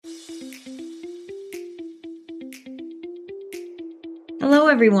Hello,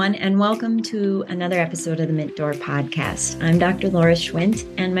 everyone, and welcome to another episode of the Mint Door podcast. I'm Dr. Laura Schwint,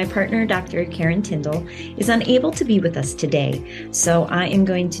 and my partner, Dr. Karen Tyndall, is unable to be with us today. So I am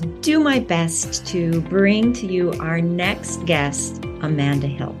going to do my best to bring to you our next guest, Amanda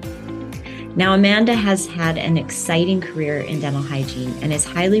Hill. Now, Amanda has had an exciting career in dental hygiene and is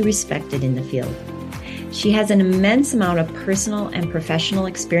highly respected in the field. She has an immense amount of personal and professional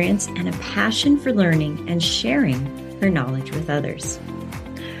experience and a passion for learning and sharing her knowledge with others.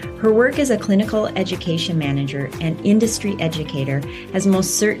 Her work as a clinical education manager and industry educator has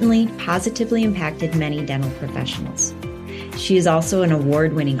most certainly positively impacted many dental professionals. She is also an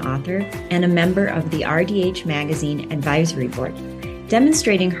award-winning author and a member of the RDH Magazine Advisory Board,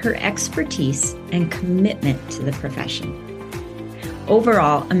 demonstrating her expertise and commitment to the profession.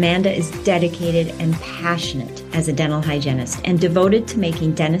 Overall, Amanda is dedicated and passionate as a dental hygienist and devoted to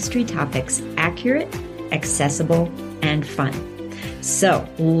making dentistry topics accurate, accessible, and fun. So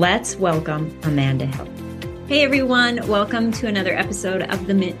let's welcome Amanda Hill. Hey everyone, welcome to another episode of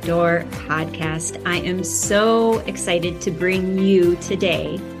the Mint Door podcast. I am so excited to bring you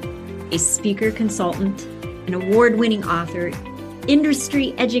today a speaker consultant, an award-winning author,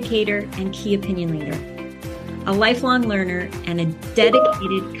 industry educator, and key opinion leader, a lifelong learner, and a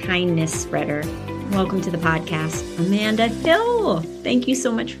dedicated kindness spreader. Welcome to the podcast, Amanda Hill. Thank you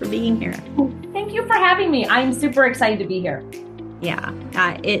so much for being here. Thank you for having me. I'm super excited to be here. Yeah,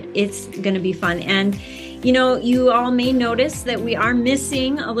 it's going to be fun. And, you know, you all may notice that we are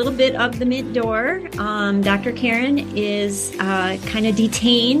missing a little bit of the Mint Door. Dr. Karen is kind of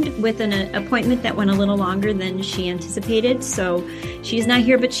detained with an appointment that went a little longer than she anticipated. So she's not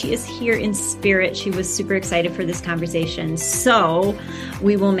here, but she is here in spirit. She was super excited for this conversation. So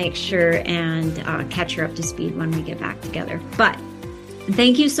we will make sure and catch her up to speed when we get back together. But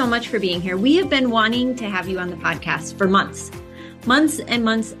thank you so much for being here. We have been wanting to have you on the podcast for months and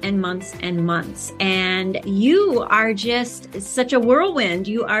months and months and months. And you are just such a whirlwind.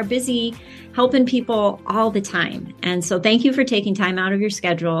 You are busy helping people all the time. And so thank you for taking time out of your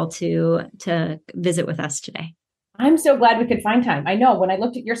schedule to visit with us today. I'm so glad we could find time. I know when I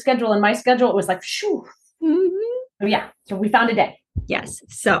looked at your schedule and my schedule, it was like, shoo. Mm-hmm. So we found a day. Yes.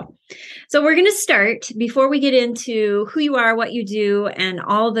 So we're going to start before we get into who you are, what you do, and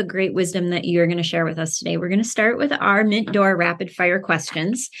all the great wisdom that you're going to share with us today. We're going to start with our Mint Door rapid fire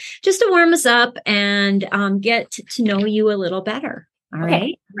questions just to warm us up and get to know you a little better. All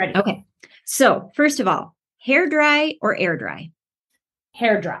right. Ready. Okay. So first of all, hair dry or air dry?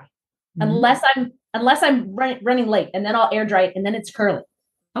 Hair dry. Mm-hmm. Unless I'm running late, and then I'll air dry it and then it's curly.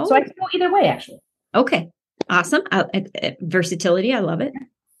 Oh. So I can go either way, actually. Okay. Awesome. Versatility. I love it.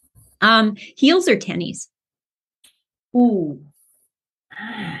 Heels or tennies? Ooh,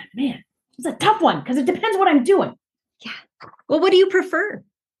 man, it's a tough one because it depends what I'm doing. Yeah. Well, what do you prefer?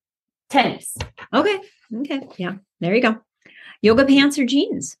 Tennies. Okay. Yeah. There you go. Yoga pants or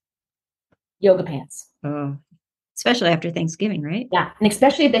jeans? Yoga pants. Oh, especially after Thanksgiving, right? Yeah. And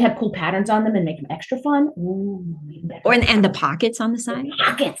especially if they have cool patterns on them and make them extra fun. Ooh, even better. And the pockets on the side? The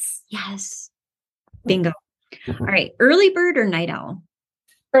pockets. Yes. Bingo. All right. Early bird or night owl?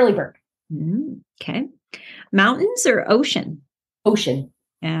 Early bird. Okay. Mountains or ocean? Ocean.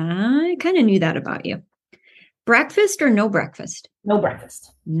 I kind of knew that about you. Breakfast or no breakfast? No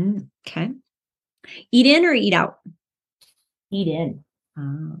breakfast. Okay. Eat in or eat out? Eat in.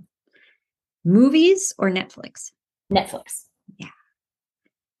 Movies or Netflix? Netflix. Yeah.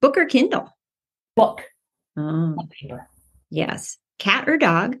 Book or Kindle? Book. Oh. On paper. Yes. Cat or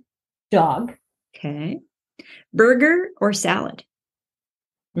dog? Dog. Okay. Burger or salad?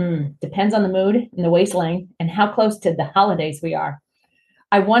 Depends on the mood and the waistline and how close to the holidays we are.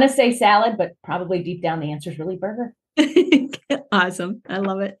 I want to say salad, but probably deep down the answer is really burger. Awesome. I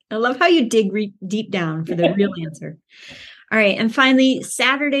love it. I love how you dig deep down for the real answer. All right. And finally,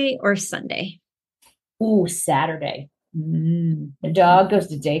 Saturday or Sunday? Ooh, Saturday. The dog goes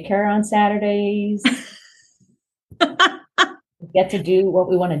to daycare on Saturdays. We get to do what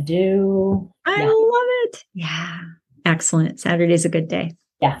we want to do. I love it. Yeah. Excellent. Saturday's a good day.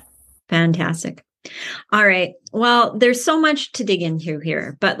 Yeah. Fantastic. All right. Well, there's so much to dig into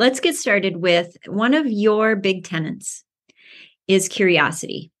here, but let's get started with one of your big tenets is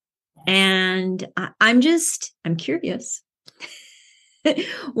curiosity. And I'm curious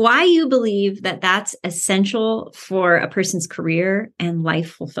why you believe that that's essential for a person's career and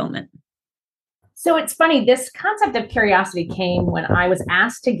life fulfillment. So it's funny, this concept of curiosity came when I was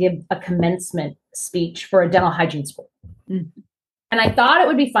asked to give a commencement speech for a dental hygiene school. Mm-hmm. And I thought it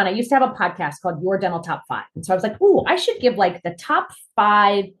would be fun. I used to have a podcast called Your Dental Top 5. And so I was like, ooh, I should give like the top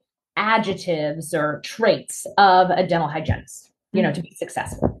 5 adjectives or traits of a dental hygienist. to be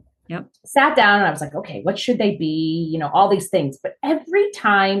successful. Yep. Sat down and I was like, okay, what should they be? All these things. But every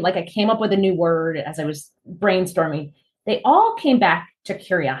time, like I came up with a new word as I was brainstorming, they all came back to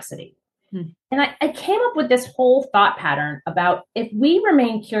curiosity. And I came up with this whole thought pattern about if we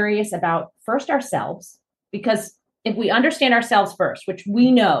remain curious about first ourselves, because if we understand ourselves first, which we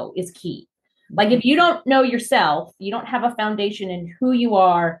know is key, like if you don't know yourself, you don't have a foundation in who you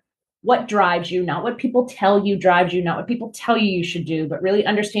are, what drives you, not what people tell you drives you, not what people tell you should do, but really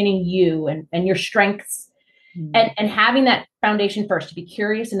understanding you and your strengths and having that foundation first, to be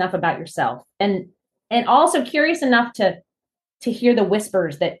curious enough about yourself and also curious enough to hear the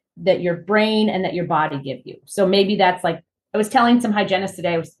whispers that your brain and that your body give you. So maybe that's like, I was telling some hygienists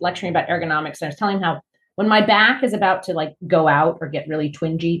today, I was lecturing about ergonomics, and I was telling them how when my back is about to like go out or get really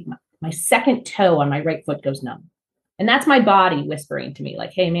twingy, my second toe on my right foot goes numb. And that's my body whispering to me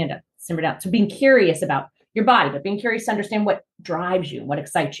like, hey, Amanda, simmer down. So being curious about your body, but being curious to understand what drives you and what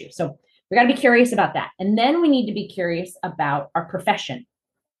excites you. So we got to be curious about that. And then we need to be curious about our profession.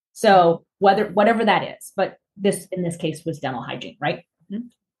 So whatever that is, but this in this case was dental hygiene, right?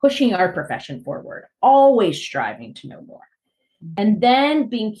 Pushing our profession forward, always striving to know more. And then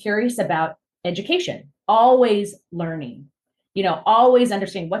being curious about education, always learning, always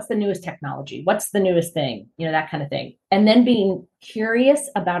understanding what's the newest technology, what's the newest thing, that kind of thing. And then being curious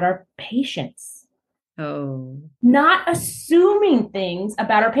about our patients. Not assuming things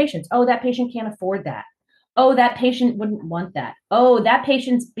about our patients. Oh, that patient can't afford that. Oh, that patient wouldn't want that. Oh, that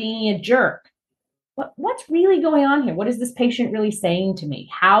patient's being a jerk. What's really going on here? What is this patient really saying to me?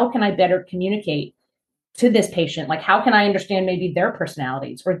 How can I better communicate to this patient? Like, how can I understand maybe their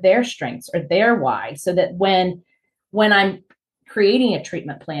personalities or their strengths or their why, so that when I'm creating a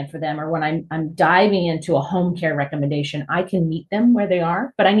treatment plan for them, or when I'm diving into a home care recommendation, I can meet them where they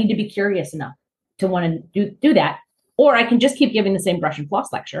are, but I need to be curious enough to want to do that. Or I can just keep giving the same brush and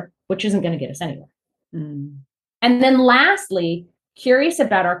floss lecture, which isn't going to get us anywhere. And then lastly, curious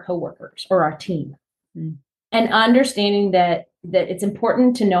about our coworkers or our team. And understanding that it's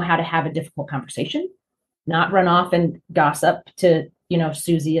important to know how to have a difficult conversation, not run off and gossip to,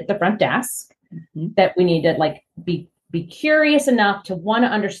 Susie at the front desk, that we need to like be curious enough to want to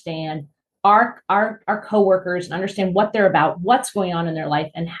understand our coworkers and understand what they're about, what's going on in their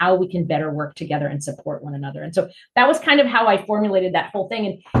life, and how we can better work together and support one another. And so that was kind of how I formulated that whole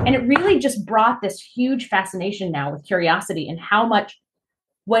thing. And it really just brought this huge fascination now with curiosity, and how much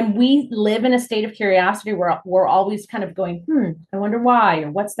when we live in a state of curiosity, we're always kind of going, I wonder why, or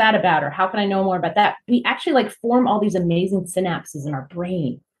what's that about, or how can I know more about that? We actually like form all these amazing synapses in our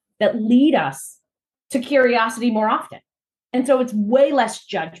brain that lead us to curiosity more often. And so it's way less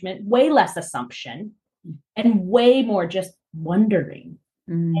judgment, way less assumption, and way more just wondering.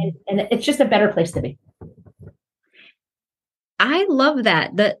 And it's just a better place to be. I love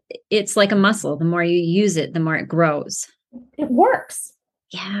that it's like a muscle. The more you use it, the more it grows. It works.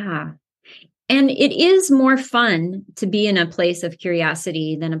 Yeah. And it is more fun to be in a place of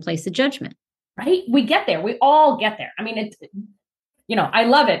curiosity than a place of judgment. Right? We get there. We all get there. I mean, it's, I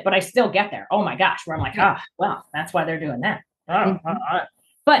love it, but I still get there. Oh my gosh, where I'm like, well, that's why they're doing that.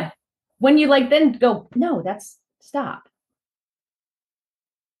 But when you like then go, no, stop.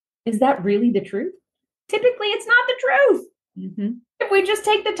 Is that really the truth? Typically, it's not the truth. If we just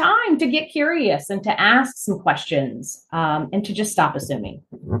take the time to get curious and to ask some questions and to just stop assuming.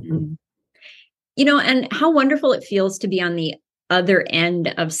 And how wonderful it feels to be on the other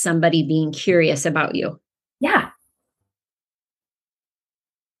end of somebody being curious about you. Yeah.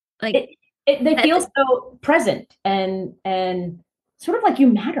 Like they feel so present and sort of like you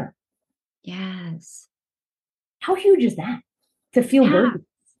matter. Yes. How huge is that to feel worthy?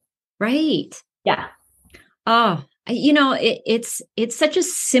 Right. Yeah. Oh, it's such a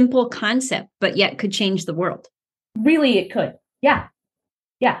simple concept, but yet could change the world. Really, it could. Yeah.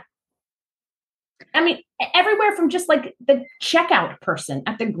 Yeah. I mean, everywhere from just like the checkout person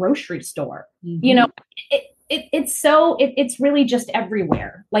at the grocery store, it's really just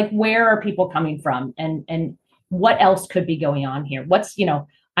everywhere. Like, where are people coming from, and what else could be going on here? What's,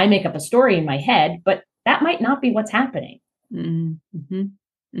 I make up a story in my head, but that might not be what's happening.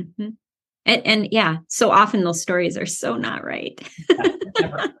 And yeah, so often those stories are so not right.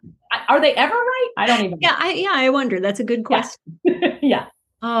 Are they ever right? I don't even know. I wonder. That's a good question. Yeah.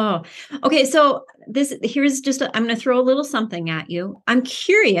 Oh, okay. So here's I'm going to throw a little something at you. I'm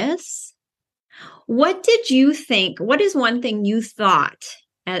curious. What did you think? What is one thing you thought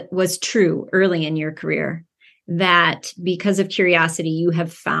was true early in your career that because of curiosity you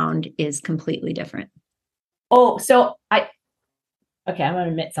have found is completely different? Oh, so I'm going to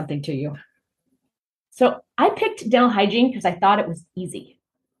admit something to you. So I picked dental hygiene because I thought it was easy.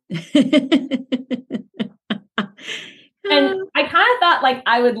 And I kind of thought like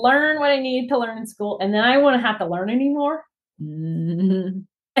I would learn what I needed to learn in school, and then I wouldn't have to learn anymore. And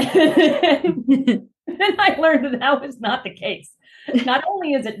I learned that was not the case. Not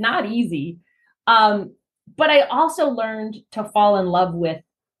only is it not easy, but I also learned to fall in love with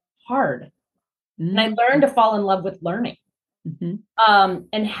hard. And I learned to fall in love with learning.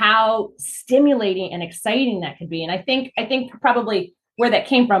 And how stimulating and exciting that could be. And I think probably where that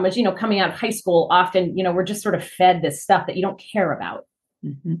came from is, coming out of high school, often, we're just sort of fed this stuff that you don't care about.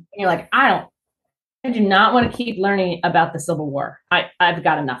 And you're like, I do not want to keep learning about the Civil War. I've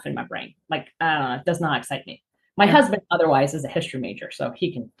got enough in my brain. Like, I don't know, it does not excite me. My husband otherwise is a history major, so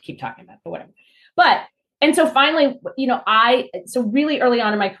he can keep talking about it, but whatever. And so finally, so really early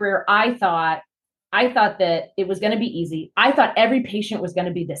on in my career, I thought that it was going to be easy. I thought every patient was going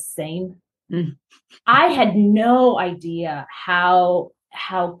to be the same. I had no idea how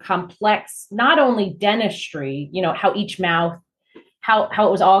complex, not only dentistry, how each mouth, how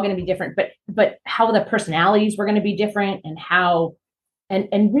it was all going to be different, but how the personalities were going to be different, and how,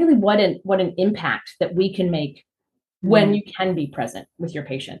 and really what an impact that we can make when you can be present with your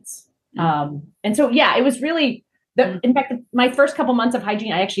patients. And so, yeah, it was really in fact, my first couple months of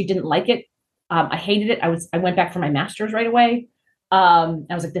hygiene, I actually didn't like it. I hated it. I went back for my master's right away. I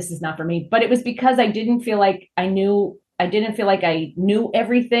was like, this is not for me, but it was because I didn't feel like I knew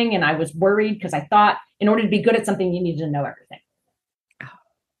everything. And I was worried because I thought in order to be good at something, you needed to know everything.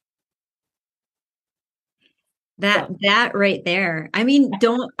 That right there. I mean,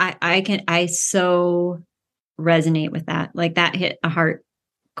 I so resonate with that. Like that hit a heart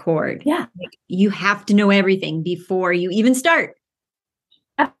chord. Yeah. Like, you have to know everything before you even start.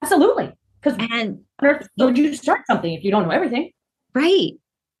 Absolutely. Because would you start something if you don't know everything? Right.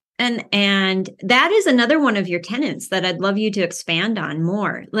 And that is another one of your tenets that I'd love you to expand on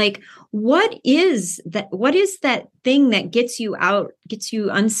more. Like, what is that thing that gets you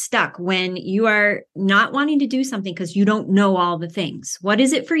unstuck when you are not wanting to do something because you don't know all the things? What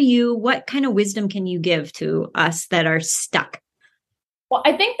is it for you? What kind of wisdom can you give to us that are stuck? Well,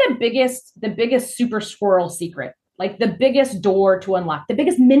 I think the biggest super squirrel secret, like the biggest door to unlock, the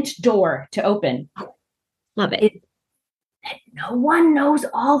biggest mint door to open. Love it. That no one knows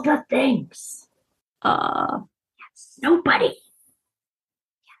all the things. Yes. Nobody.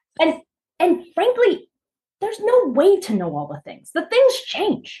 Yes. And frankly, there's no way to know all the things. The things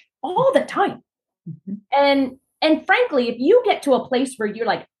change all the time. And frankly, if you get to a place where you're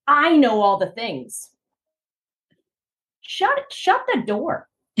like, I know all the things, shut the door.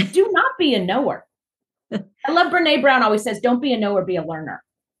 Do not be a knower. I love Brene Brown always says, don't be a knower, be a learner.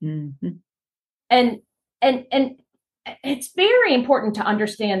 And it's very important to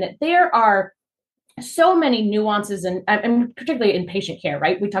understand that there are so many nuances and particularly in patient care,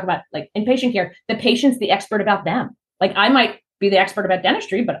 right? We talk about like in patient care, the patient's the expert about them. Like I might be the expert about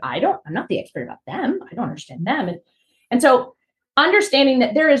dentistry, but I'm not the expert about them. I don't understand them. And so understanding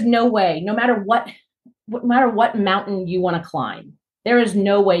that there is no way, no matter what mountain you want to climb, there is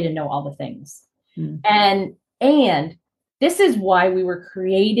no way to know all the things. And this is why we were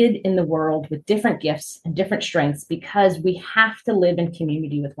created in the world with different gifts and different strengths, because we have to live in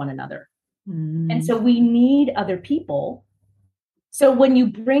community with one another. And so we need other people. So when you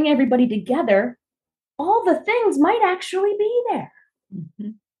bring everybody together, all the things might actually be there.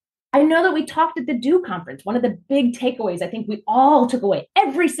 I know that we talked at the DO conference. One of the big takeaways I think we all took away,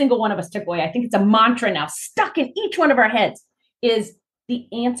 every single one of us took away, I think it's a mantra now stuck in each one of our heads, is the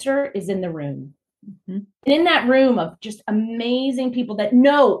answer is in the room. And in that room of just amazing people that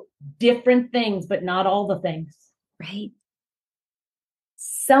know different things, but not all the things. Right.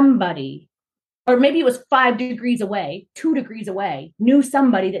 Somebody, or maybe it was 5 degrees away, 2 degrees away, knew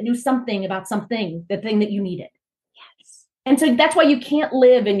somebody that knew something about something, the thing that you needed. Yes. And so that's why you can't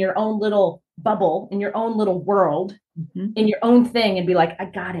live in your own little bubble, in your own little world, in your own thing and be like, I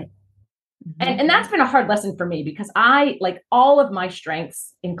got it. And that's been a hard lesson for me, because I, like all of my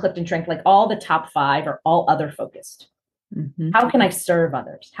strengths in Clifton Strength, like all the top 5 are all other focused. How can I serve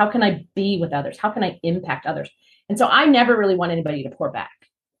others? How can I be with others? How can I impact others? And so I never really want anybody to pour back.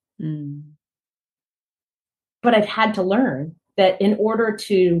 But I've had to learn that in order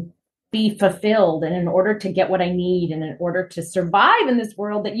to be fulfilled and in order to get what I need and in order to survive in this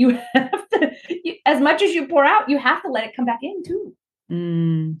world, that you have to, as much as you pour out, you have to let it come back in too.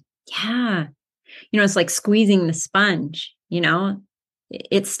 Yeah. It's like squeezing the sponge,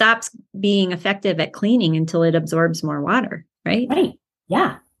 it stops being effective at cleaning until it absorbs more water, right? Right.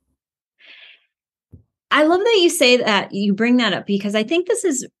 Yeah. I love that you say that, you bring that up, because I think this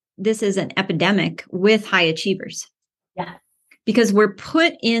is this is an epidemic with high achievers. Yeah. Because we're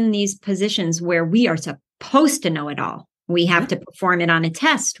put in these positions where we are supposed to know it all. We have to perform it on a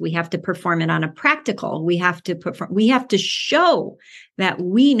test. We have to perform it on a practical. We have to show that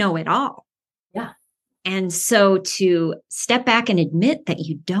we know it all. Yeah. And so to step back and admit that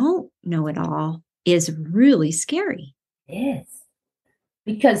you don't know it all is really scary. It is.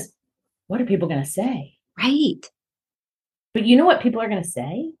 Because what are people going to say? Right. But you know what people are going to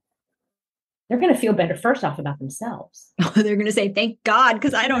say? They're going to feel better first off about themselves. Oh, they're going to say, thank God,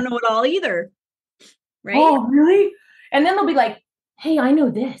 because I don't know it all either. Right. Oh, really? And then they'll be like, hey, I know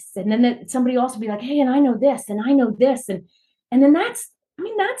this. And then somebody else will be like, hey, and I know this, and I know this. And then that's the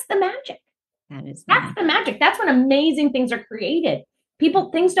magic. That's the magic. That's when amazing things are created.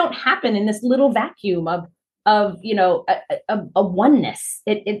 Things don't happen in this little vacuum of a oneness.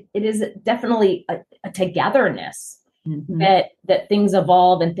 It is definitely a togetherness that things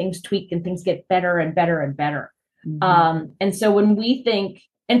evolve and things tweak and things get better and better and better. And so when we think,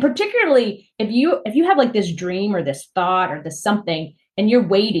 and particularly if you have like this dream or this thought or this something, and you're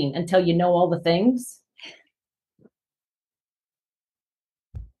waiting until you know all the things,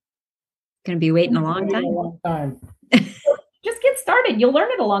 going to be waiting a long time. Just get started. You'll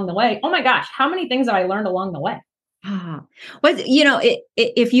learn it along the way. Oh my gosh, how many things have I learned along the way?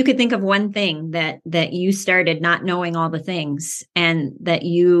 If you could think of one thing that you started not knowing all the things and that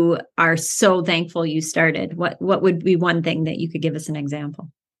you are so thankful you started, what would be one thing that you could give us an example?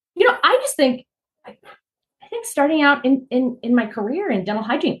 I just think, I think starting out in my career in dental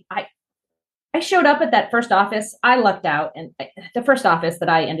hygiene, I showed up at that first office. I lucked out, and the first office that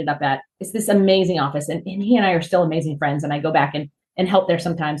I ended up at is this amazing office, and he and I are still amazing friends. And I go back and help there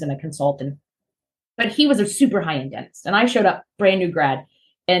sometimes and a consult. But he was a super high-end dentist, and I showed up brand new grad.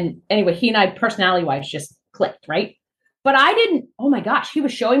 And anyway, he and I personality-wise just clicked, right? But I didn't. Oh my gosh, he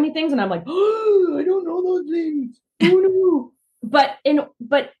was showing me things, and I'm like, oh, I don't know those things. Oh no! But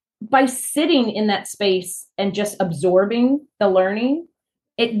by sitting in that space and just absorbing the learning,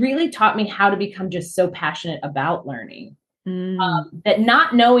 it really taught me how to become just so passionate about learning. That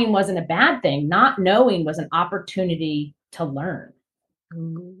not knowing wasn't a bad thing. Not knowing was an opportunity to learn.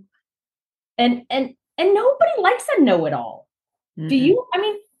 And nobody likes a know-it-all. Do you? I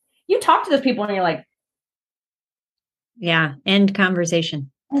mean, you talk to those people and you're like, yeah, end conversation.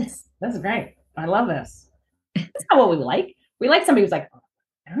 That's great. I love this. That's not what we like. We like somebody who's like,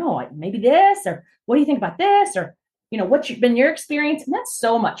 I don't know, maybe this, or what do you think about this? Or, what's been your experience? And that's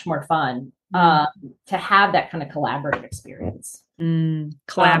so much more fun to have that kind of collaborative experience. And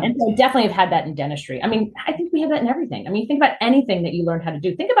so I definitely have had that in dentistry. I mean, I think we have that in everything. I mean, think about anything that you learned how to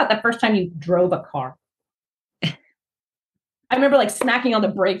do. Think about the first time you drove a car. I remember like smacking on the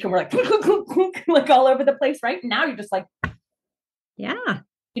brake and we're like, like all over the place, right? Now you're just like, yeah,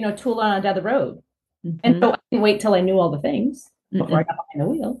 tooling on down the road. And so I didn't wait till I knew all the things before I got behind the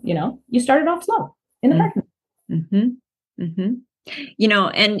wheel. You started off slow in the parking lot.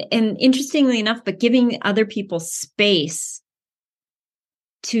 And interestingly enough, but giving other people space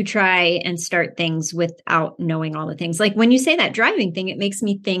to try and start things without knowing all the things. Like when you say that driving thing, it makes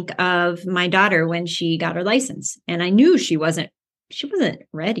me think of my daughter when she got her license, and I knew she wasn't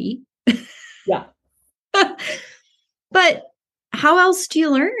ready. Yeah. But how else do you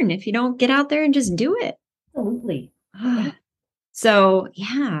learn if you don't get out there and just do it? Absolutely. So,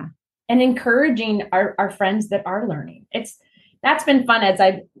 yeah. And encouraging our friends that are learning. That's been fun as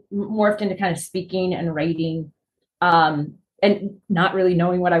I've morphed into kind of speaking and writing, and not really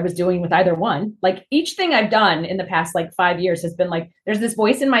knowing what I was doing with either one. Like each thing I've done in the past, 5 years has been like, there's this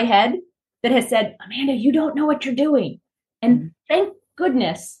voice in my head that has said, Amanda, you don't know what you're doing. And thank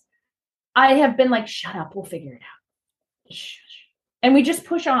goodness I have been like, shut up, we'll figure it out. And we just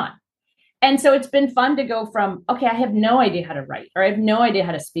push on. And so it's been fun to go from, okay, I have no idea how to write, or I have no idea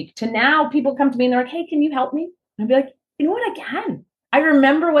how to speak, to now people come to me and they're like, hey, can you help me? And I'd be like, you know what, I can. I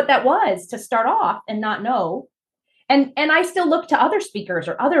remember what that was to start off and not know. And I still look to other speakers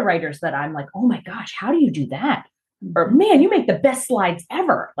or other writers that I'm like, oh my gosh, how do you do that? Or man, you make the best slides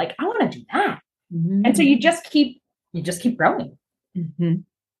ever. Like, I want to do that. And so you just keep growing.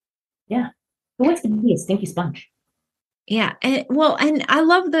 Yeah. Who wants to be a stinky sponge? Yeah. And I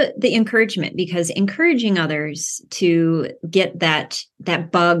love the encouragement, because encouraging others to get that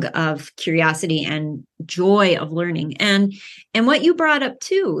bug of curiosity and joy of learning. And what you brought up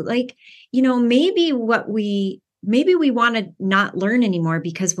too, like, maybe we want to not learn anymore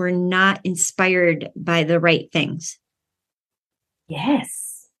because we're not inspired by the right things.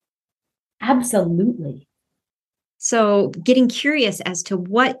 Yes, absolutely. So getting curious as to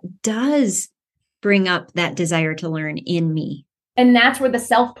what does bring up that desire to learn in me. And that's where the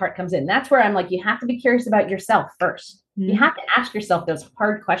self part comes in. That's where I'm like, you have to be curious about yourself first. You have to ask yourself those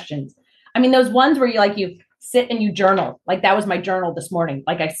hard questions. I mean, those ones where you sit and you journal. Like that was my journal this morning.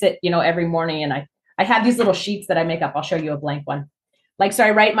 Like I sit, every morning, and I have these little sheets that I make up. I'll show you a blank one. Like, so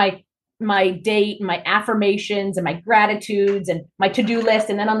I write my date and my affirmations and my gratitudes and my to-do list.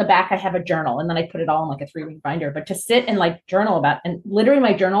 And then on the back, I have a journal, and then I put it all in like a 3-week binder. But to sit and like journal about, and literally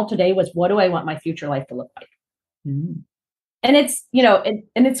my journal today was, what do I want my future life to look like? And it's, and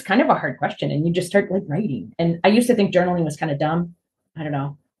it's kind of a hard question, and you just start like writing. And I used to think journaling was kind of dumb. I don't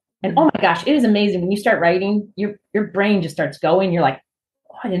know. And oh my gosh, it is amazing. When you start writing, your brain just starts going. You're like,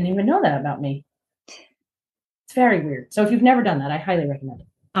 oh, I didn't even know that about me. It's very weird. So if you've never done that, I highly recommend it.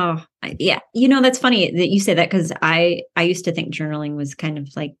 Oh, yeah. That's funny that you say that, because I used to think journaling was kind of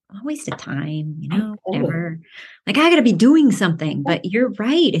like a waste of time, whatever. Like I got to be doing something, but you're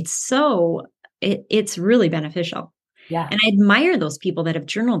right. It's really beneficial. Yeah. And I admire those people that have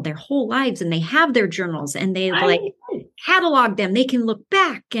journaled their whole lives, and they have their journals and they catalog them. They can look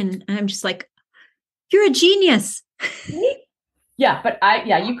back, and I'm just like, you're a genius. Yeah. But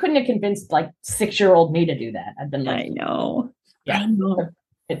you couldn't have convinced like 6-year-old me to do that. I've been like, I know.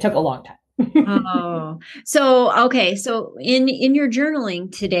 It took a long time. Oh, so, okay. So in your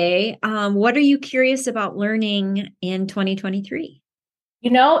journaling today, what are you curious about learning in 2023?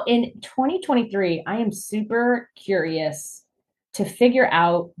 In 2023, I am super curious to figure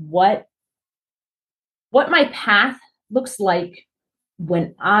out what my path looks like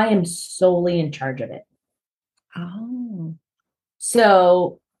when I am solely in charge of it. Oh.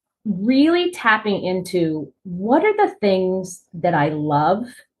 So really tapping into what are the things that I love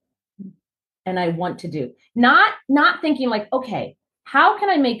and I want to do. Not thinking like, okay, how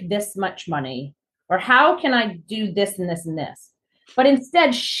can I make this much money? Or how can I do this and this and this? But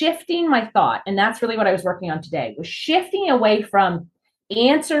instead shifting my thought, and that's really what I was working on today, was shifting away from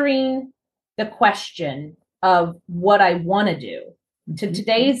answering the question of what I want to do. To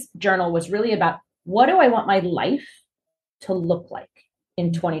today's journal was really about, what do I want my life to look like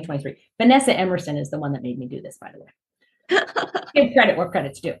in 2023? Vanessa Emerson is the one that made me do this, by the way. Give credit where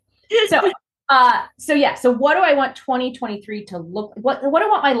credit's due. So what do I want 2023 to look? What do I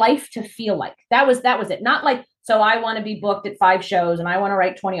want my life to feel like? That was it. Not like, so I want to be booked at 5 shows and I want to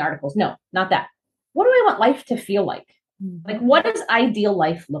write 20 articles. No, not that. What do I want life to feel like? Like, what does ideal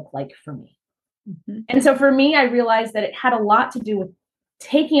life look like for me? And so for me, I realized that it had a lot to do with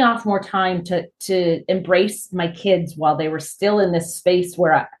taking off more time to embrace my kids while they were still in this space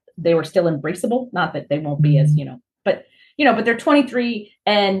where they were still embraceable. Not that they won't be as, but they're 23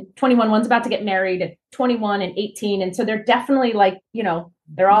 and 21. One's about to get married at 21 and 18. And so they're definitely like,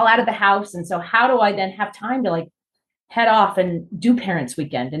 they're all out of the house. And so how do I then have time to like head off and do parents'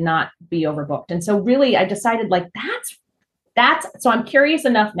 weekend and not be overbooked? And so really I decided like, so I'm curious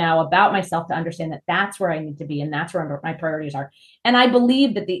enough now about myself to understand that that's where I need to be. And that's where my priorities are. And I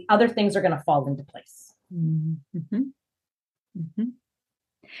believe that the other things are going to fall into place.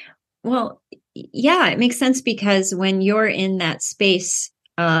 Well, yeah, it makes sense, because when you're in that space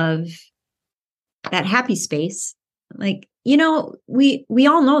of that happy space, like, we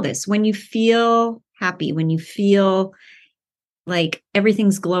all know this. When you feel happy, when you feel like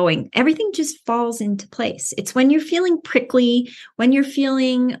everything's glowing, everything just falls into place. It's when you're feeling prickly, when you're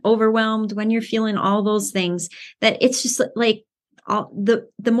feeling overwhelmed, when you're feeling all those things, that it's just like all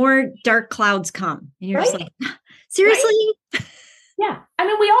the more dark clouds come, and you're just like, seriously? Right? Yeah. I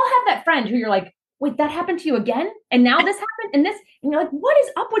mean, we all have that friend who you're like, wait, that happened to you again? And now this happened and this, and you're like, what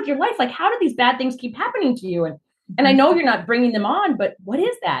is up with your life? Like, how do these bad things keep happening to you? And I know you're not bringing them on, but what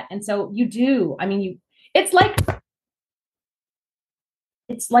is that? And so you do. I mean, it's like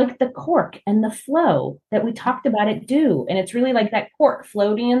the cork and the flow that we talked about at Dew. And it's really like that cork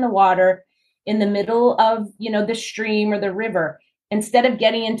floating in the water in the middle of, the stream or the river, instead of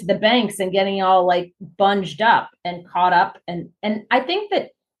getting into the banks and getting all like bunged up and caught up. And I think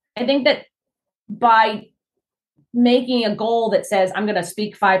that by making a goal that says, I'm going to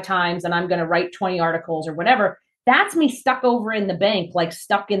speak 5 times and I'm going to write 20 articles or whatever, that's me stuck over in the bank, like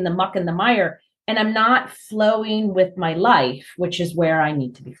stuck in the muck and the mire. And I'm not flowing with my life, which is where I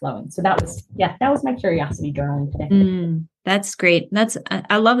need to be flowing. So that was my curiosity journaling today. That's great.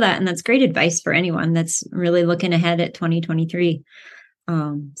 I love that. And that's great advice for anyone that's really looking ahead at 2023.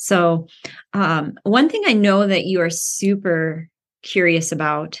 One thing I know that you are super curious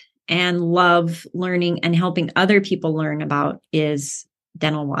about and love learning and helping other people learn about is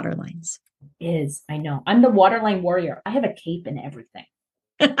dental waterlines. I know. I'm the waterline warrior. I have a cape and everything.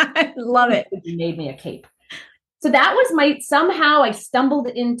 I love it. You made me a cape. So that was somehow I stumbled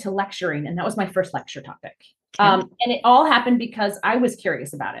into lecturing, and that was my first lecture topic. And it all happened because I was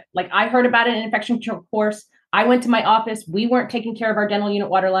curious about it. Like I heard about it in an infection control course. I went to my office. We weren't taking care of our dental unit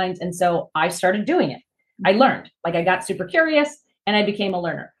water lines. And so I started doing it. I learned, like I got super curious and I became a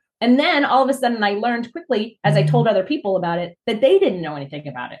learner. And then all of a sudden I learned quickly as I told other people about it that they didn't know anything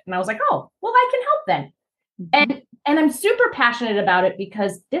about it. And I was like, oh, well, I can help then. And I'm super passionate about it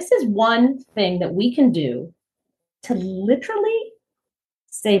because this is one thing that we can do to literally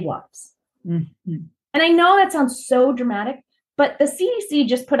save lives. Mm-hmm. And I know that sounds so dramatic, but the CDC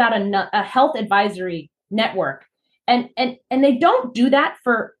just put out a health advisory network. And they don't do that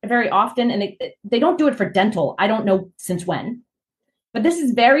for very often. And they don't do it for dental. I don't know since when. But this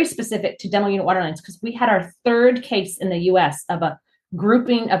is very specific to dental unit water lines because we had our third case in the US of a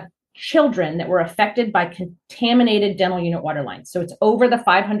grouping of children that were affected by contaminated dental unit water lines. So it's over the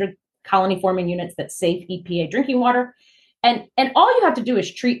 500 colony forming units that safe EPA drinking water. And all you have to do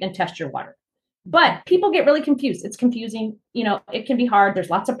is treat and test your water. But people get really confused. It's confusing. You know, it can be hard. There's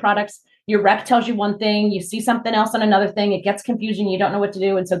lots of products. Your rep tells you one thing, you see something else on another thing. It gets confusing. You don't know what to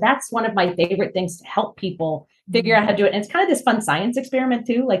do. And so that's one of my favorite things to help people figure out how to do it. And it's kind of this fun science experiment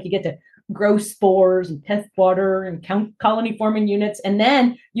too. Like you get to grow spores and test water and count colony forming units. And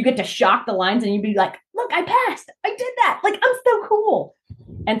then you get to shock the lines and you'd be like, look, I passed. I did that. Like, I'm so cool.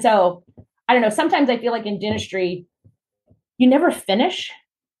 And so I don't know. Sometimes I feel like in dentistry, you never finish.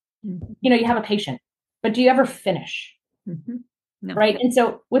 You know, you have a patient, but do you ever finish? Mm-hmm. No. Right. And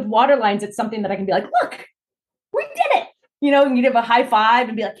so with water lines, it's something that I can be like, look, we did it. You know, and you'd have a high five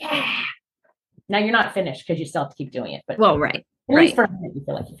and be like, yeah. Now you're not finished because you still have to keep doing it. But well, right. At least for a minute, you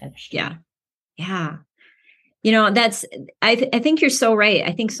feel like you finished. Yeah. Yeah. You know, I think you're so right.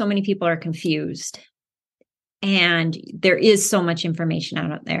 I think so many people are confused. And there is so much information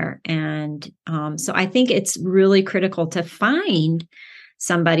out there. And so I think it's really critical to find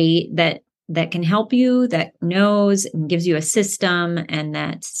somebody that can help you, that knows and gives you a system, and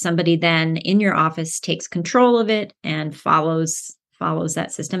that somebody then in your office takes control of it and follows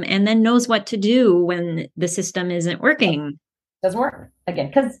that system and then knows what to do when the system isn't working. Doesn't work again,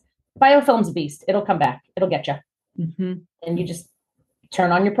 because biofilm's a beast. It'll come back. It'll get you. Mm-hmm. And you just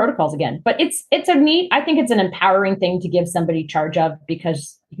turn on your protocols again. But it's a neat, I think it's an empowering thing to give somebody charge of,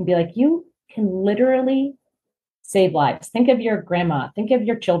 because you can be like, you can literally save lives. Think of your grandma, think of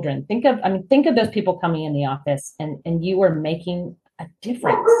your children, think of those people coming in the office and you are making a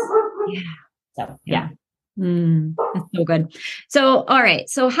difference. Yeah. So, yeah. That's so good. So, all right.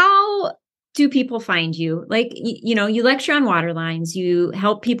 So how do people find you? Like, you know, you lecture on water lines, you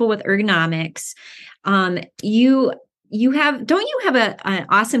help people with ergonomics. Don't you have an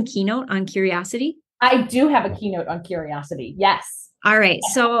awesome keynote on curiosity? I do have a keynote on curiosity. Yes. All right.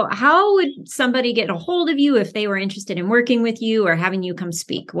 So how would somebody get a hold of you if they were interested in working with you or having you come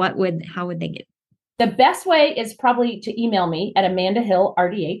speak? How would they get? The best way is probably to email me at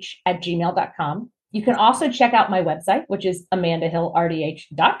amandahillrdh@gmail.com. You can also check out my website, which is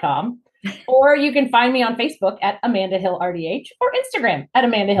amandahillrdh.com, or you can find me on Facebook at Amanda Hill RDH or Instagram at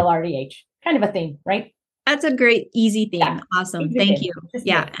Amanda Hill RDH. Kind of a theme, right? That's a great, easy theme. Yeah. Awesome. Thank you.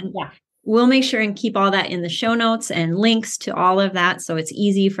 Yeah. We'll make sure and keep all that in the show notes and links to all of that. So it's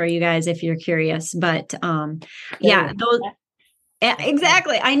easy for you guys if you're curious, but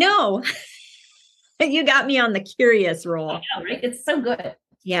exactly. I know you got me on the curious roll. I know, right? It's so good.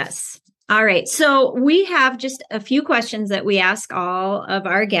 Yes. All right. So we have just a few questions that we ask all of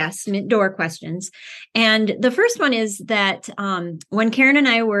our guests, Mint Door questions. And the first one is that when Karen and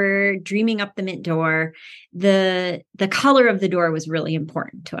I were dreaming up the Mint Door, the color of the door was really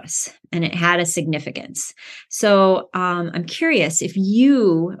important to us and it had a significance. So I'm curious, if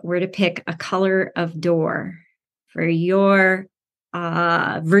you were to pick a color of door for your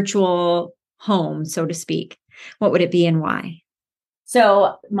virtual home, so to speak, what would it be and why?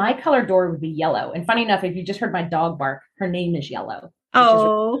 So my color door would be yellow. And funny enough, if you just heard my dog bark, her name is Yellow.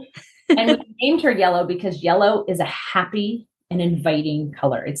 Oh. And we named her Yellow because yellow is a happy and inviting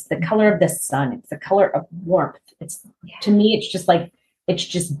color. It's the color of the sun. It's the color of warmth. To me, it's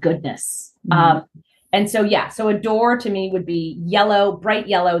just goodness. Mm-hmm. And so, so a door to me would be yellow, bright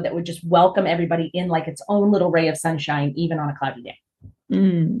yellow, that would just welcome everybody in like its own little ray of sunshine, even on a cloudy day.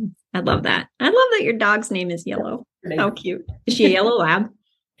 I love that. I love that your dog's name is Yellow. How cute. Is she a yellow lab?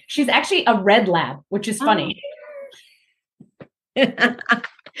 She's actually a red lab, which is funny.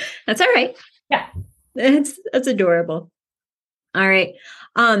 That's all right. Yeah. That's adorable. All right.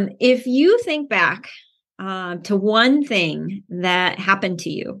 If you think back to one thing that happened to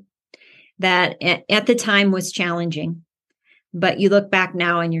you that at the time was challenging, but you look back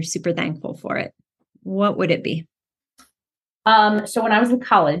now and you're super thankful for it, what would it be? So when I was in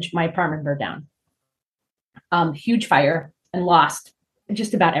college, my apartment burned down. huge fire, and lost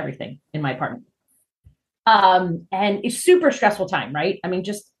just about everything in my apartment. And it's super stressful time, right? I mean,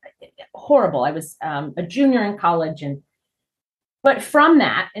 just horrible. I was a junior in college, but from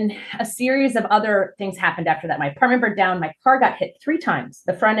that, and a series of other things happened after that. My apartment burned down. My car got hit 3 times.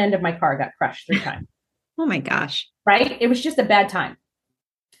 The front end of my car got crushed 3 times. Oh my gosh. Right? It was just a bad time.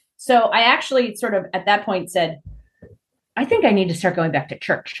 So I actually sort of at that point said, I think I need to start going back to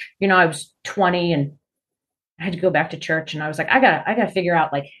church. I was 20 and I had to go back to church, and I was like, I gotta figure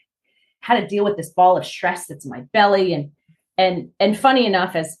out like how to deal with this ball of stress that's in my belly. And funny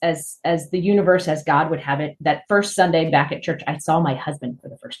enough, as the universe, as God would have it, that first Sunday back at church, I saw my husband for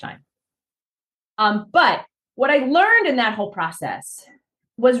the first time. But what I learned in that whole process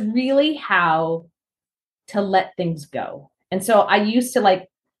was really how to let things go. And so I used to like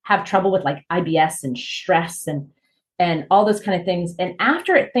have trouble with like IBS and stress and all those kind of things. And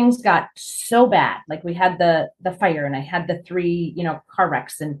after things got so bad, like we had the fire, and I had the 3, car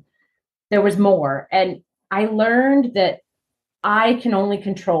wrecks, and there was more. And I learned that I can only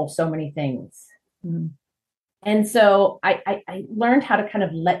control so many things. Mm-hmm. And so I learned how to kind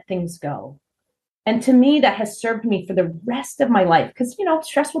of let things go. And to me, that has served me for the rest of my life, because,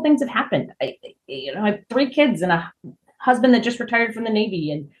 stressful things have happened. I have 3 kids and a husband that just retired from the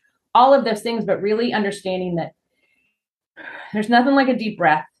Navy and all of those things, but really understanding that there's nothing like a deep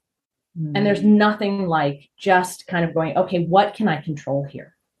breath. Mm-hmm. And there's nothing like just kind of going, okay, what can I control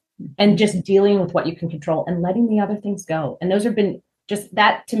here? And just dealing with what you can control and letting the other things go. And those have been just,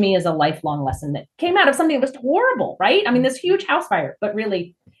 that to me is a lifelong lesson that came out of something that was horrible, right? I mean, this huge house fire, but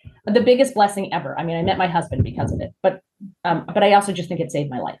really the biggest blessing ever. I mean, I met my husband because of it, but I also just think it saved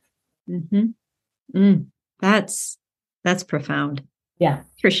my life. Mm-hmm. That's profound. Yeah.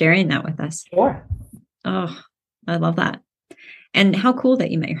 Thanks for sharing that with us. Sure. Oh, I love that. And how cool that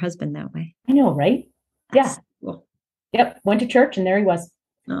you met your husband that way. I know, right? That's cool. Yep. Went to church and there he was.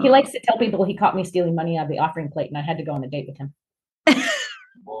 Oh. He likes to tell people he caught me stealing money out of the offering plate, and I had to go on a date with him.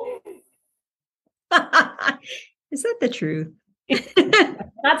 Is that the truth?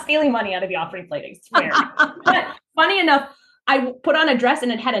 Not stealing money out of the offering plate, I swear. Funny enough, I put on a dress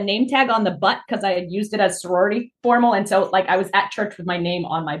and it had a name tag on the butt because I had used it as sorority formal. And so like I was at church with my name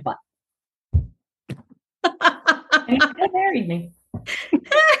on my butt. And he still married me.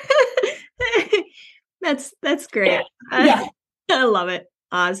 That's great. Yeah. I love it.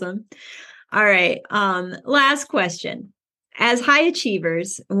 Awesome. All right. Last question. As high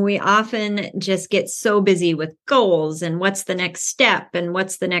achievers, we often just get so busy with goals and what's the next step and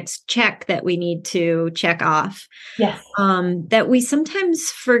what's the next check that we need to check off. Yes. That we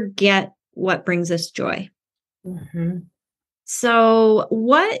sometimes forget what brings us joy. Mm-hmm. So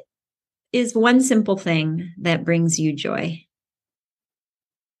what is one simple thing that brings you joy?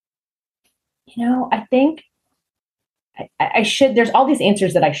 I think I should, there's all these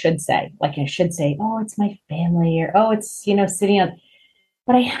answers that I should say. Like I should say, oh, it's my family, or, oh, it's, sitting on,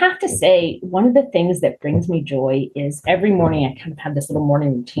 but I have to say one of the things that brings me joy is every morning I kind of have this little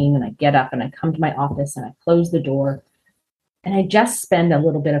morning routine, and I get up and I come to my office and I close the door and I just spend a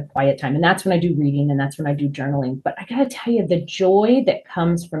little bit of quiet time. And that's when I do reading and that's when I do journaling. But I got to tell you, the joy that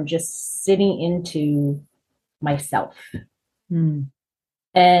comes from just sitting into myself.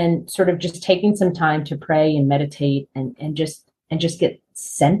 And sort of just taking some time to pray and meditate and just get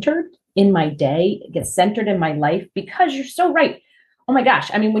centered in my day, get centered in my life, because you're so right. Oh my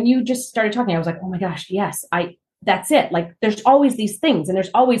gosh. I mean, when you just started talking, I was like, oh my gosh, yes, that's it. Like there's always these things and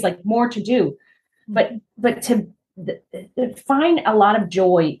there's always like more to do, but to find a lot of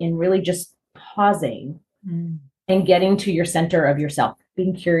joy in really just pausing and getting to your center of yourself,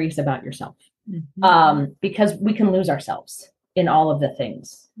 being curious about yourself, because we can lose ourselves in all of the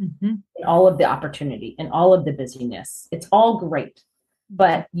things, in all of the opportunity, in all of the busyness. It's all great,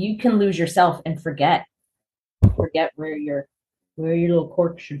 but you can lose yourself and forget where your little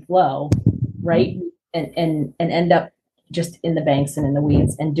cork should flow, right? And end up just in the banks and in the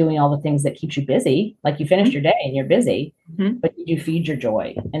weeds and doing all the things that keeps you busy. Like you finished your day and you're busy, but you feed your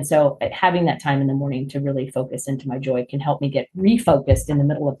joy. And so having that time in the morning to really focus into my joy can help me get refocused in the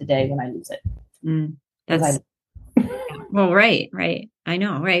middle of the day when I lose it. Well, right. I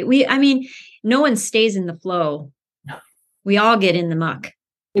know, right. No one stays in the flow. No. We all get in the muck.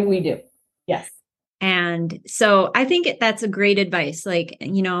 We do. Yes. And so I think that's a great advice. Like,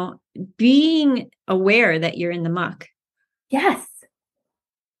 being aware that you're in the muck. Yes.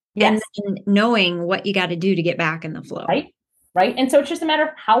 And then knowing what you got to do to get back in the flow. Right. And so it's just a matter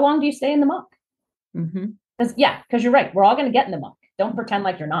of how long do you stay in the muck? Because you're right. We're all going to get in the muck. Don't pretend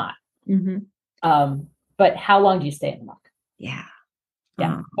like you're not. But how long do you stay in the muck? Yeah.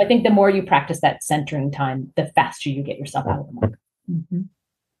 Yeah. I think the more you practice that centering time, the faster you get yourself out of the muck. Mm-hmm.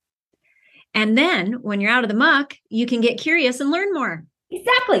 And then when you're out of the muck, you can get curious and learn more.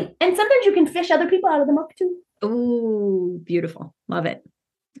 Exactly. And sometimes you can fish other people out of the muck too. Oh, beautiful. Love it.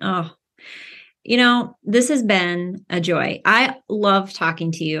 Oh, this has been a joy. I love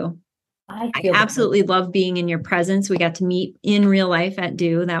talking to you. I absolutely love being in your presence. We got to meet in real life at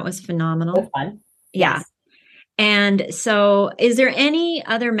DO. That was phenomenal. It was fun. Yeah. Yes. And so is there any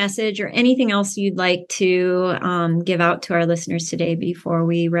other message or anything else you'd like to give out to our listeners today before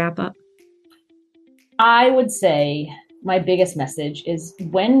we wrap up? I would say my biggest message is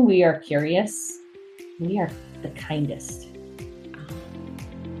when we are curious, we are the kindest.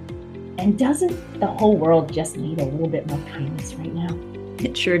 And doesn't the whole world just need a little bit more kindness right now?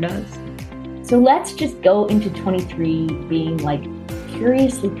 It sure does. So let's just go into 23 being like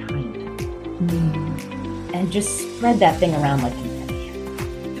curiously kind. And just spread that thing around like confetti.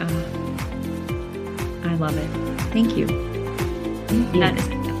 I love it. Thank you. That is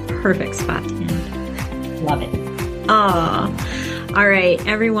a perfect spot to end. Love it. All right,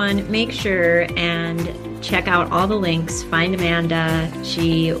 everyone, make sure and check out all the links. Find Amanda.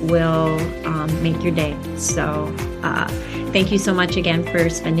 She will make your day. So thank you so much again for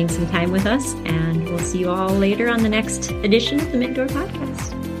spending some time with us. And we'll see you all later on the next edition of the Mint Door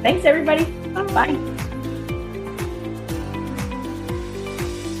Podcast. Thanks, everybody. Bye.